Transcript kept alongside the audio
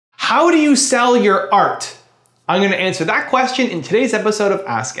How do you sell your art? I'm gonna answer that question in today's episode of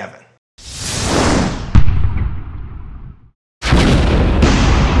Ask Evan.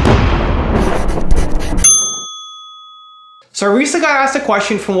 So I recently got asked a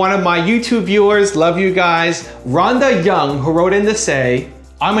question from one of my YouTube viewers, love you guys, Ronda Young, who wrote in to say,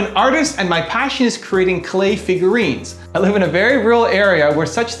 I'm an artist and my passion is creating clay figurines. I live in a very rural area where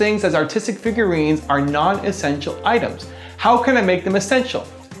such things as artistic figurines are non-essential items. How can I make them essential?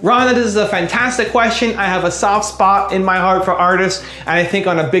 Ronda, this is a fantastic question. I have a soft spot in my heart for artists, and I think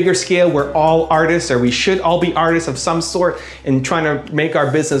on a bigger scale, we're all artists, or we should all be artists of some sort in trying to make our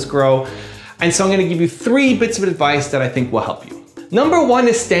business grow. And so I'm gonna give you 3 bits of advice that I think will help you. Number 1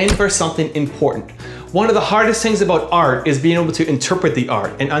 is stand for something important. One of the hardest things about art is being able to interpret the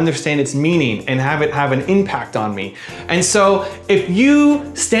art and understand its meaning and have it have an impact on me. And so if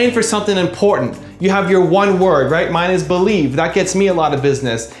you stand for something important, you have your one word, right? Mine is believe. That gets me a lot of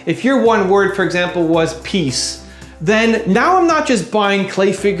business. If your one word, for example, was peace, then now I'm not just buying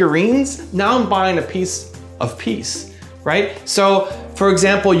clay figurines, now I'm buying a piece of peace, right? So for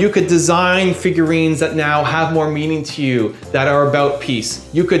example, you could design figurines that now have more meaning to you, that are about peace.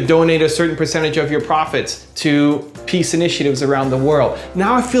 You could donate a certain percentage of your profits to peace initiatives around the world.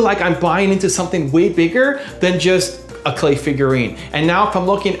 Now I feel like I'm buying into something way bigger than just a clay figurine. And now if I'm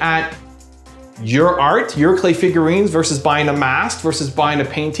looking at your art, your clay figurines versus buying a mask, versus buying a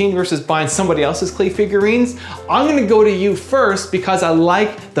painting, versus buying somebody else's clay figurines, I'm gonna go to you first because I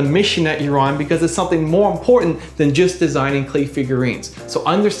like the mission that you're on, because it's something more important than just designing clay figurines. So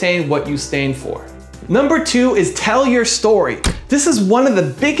understand what you stand for. Number 2 is tell your story. This is one of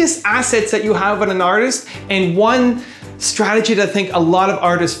the biggest assets that you have in an artist, and one strategy that I think a lot of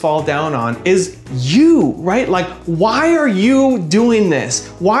artists fall down on is you, right? Like, why are you doing this?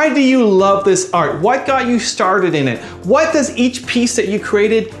 Why do you love this art? What got you started in it? What does each piece that you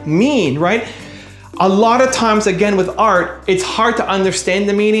created mean, right? A lot of times, again, with art, it's hard to understand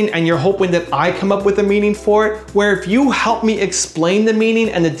the meaning, and you're hoping that I come up with a meaning for it, where if you help me explain the meaning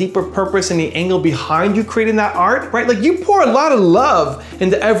and the deeper purpose and the angle behind you creating that art, right? Like, you pour a lot of love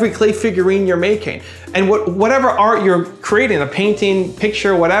into every clay figurine you're making. And whatever art you're creating, a painting,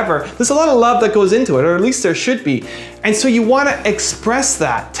 picture, whatever, there's a lot of love that goes into it, or at least there should be. And so you wanna express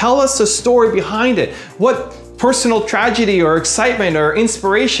that. Tell us the story behind it. What personal tragedy or excitement or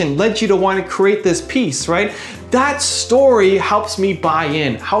inspiration led you to want to create this piece, right? That story helps me buy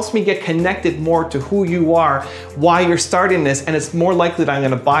in, helps me get connected more to who you are, why you're starting this, and it's more likely that I'm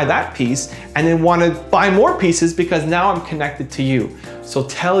gonna buy that piece and then want to buy more pieces because now I'm connected to you. So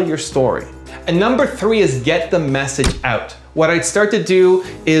tell your story. And number 3 is get the message out. What I'd start to do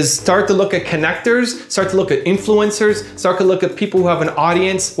is start to look at connectors, start to look at influencers, start to look at people who have an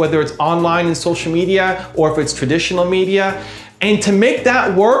audience, whether it's online and social media or if it's traditional media. And to make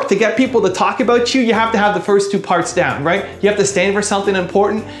that work, to get people to talk about you, you have to have the first 2 parts down, right? You have to stand for something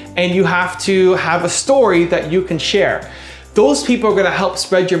important, and you have to have a story that you can share. Those people are gonna help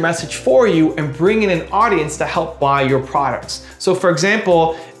spread your message for you and bring in an audience to help buy your products. So for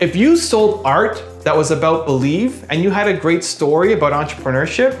example, if you sold art that was about believe and you had a great story about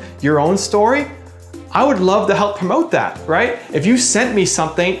entrepreneurship, your own story, I would love to help promote that, right? If you sent me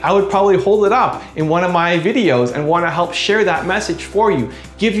something, I would probably hold it up in one of my videos and wanna help share that message for you,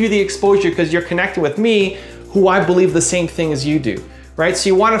 give you the exposure because you're connected with me, who I believe the same thing as you do. Right? So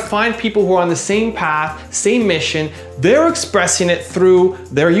you want to find people who are on the same path, same mission. They're expressing it through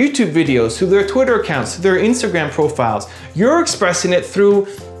their YouTube videos, through their Twitter accounts, through their Instagram profiles. You're expressing it through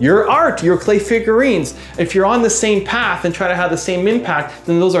your art, your clay figurines. If you're on the same path and try to have the same impact,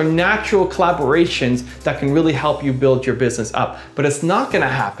 then those are natural collaborations that can really help you build your business up. But it's not going to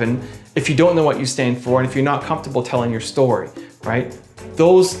happen if you don't know what you stand for and if you're not comfortable telling your story, right?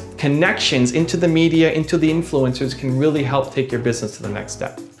 Those connections into the media, into the influencers can really help take your business to the next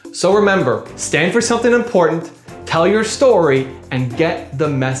step. So remember, stand for something important, tell your story, and get the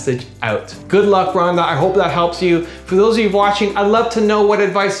message out. Good luck, Rhonda. I hope that helps you. For those of you watching, I'd love to know what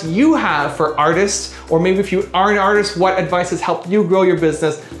advice you have for artists, or maybe if you are an artist, what advice has helped you grow your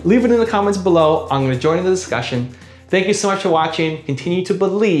business. Leave it in the comments below. I'm going to join in the discussion. Thank you so much for watching. Continue to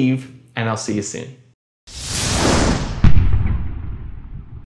believe, and I'll see you soon.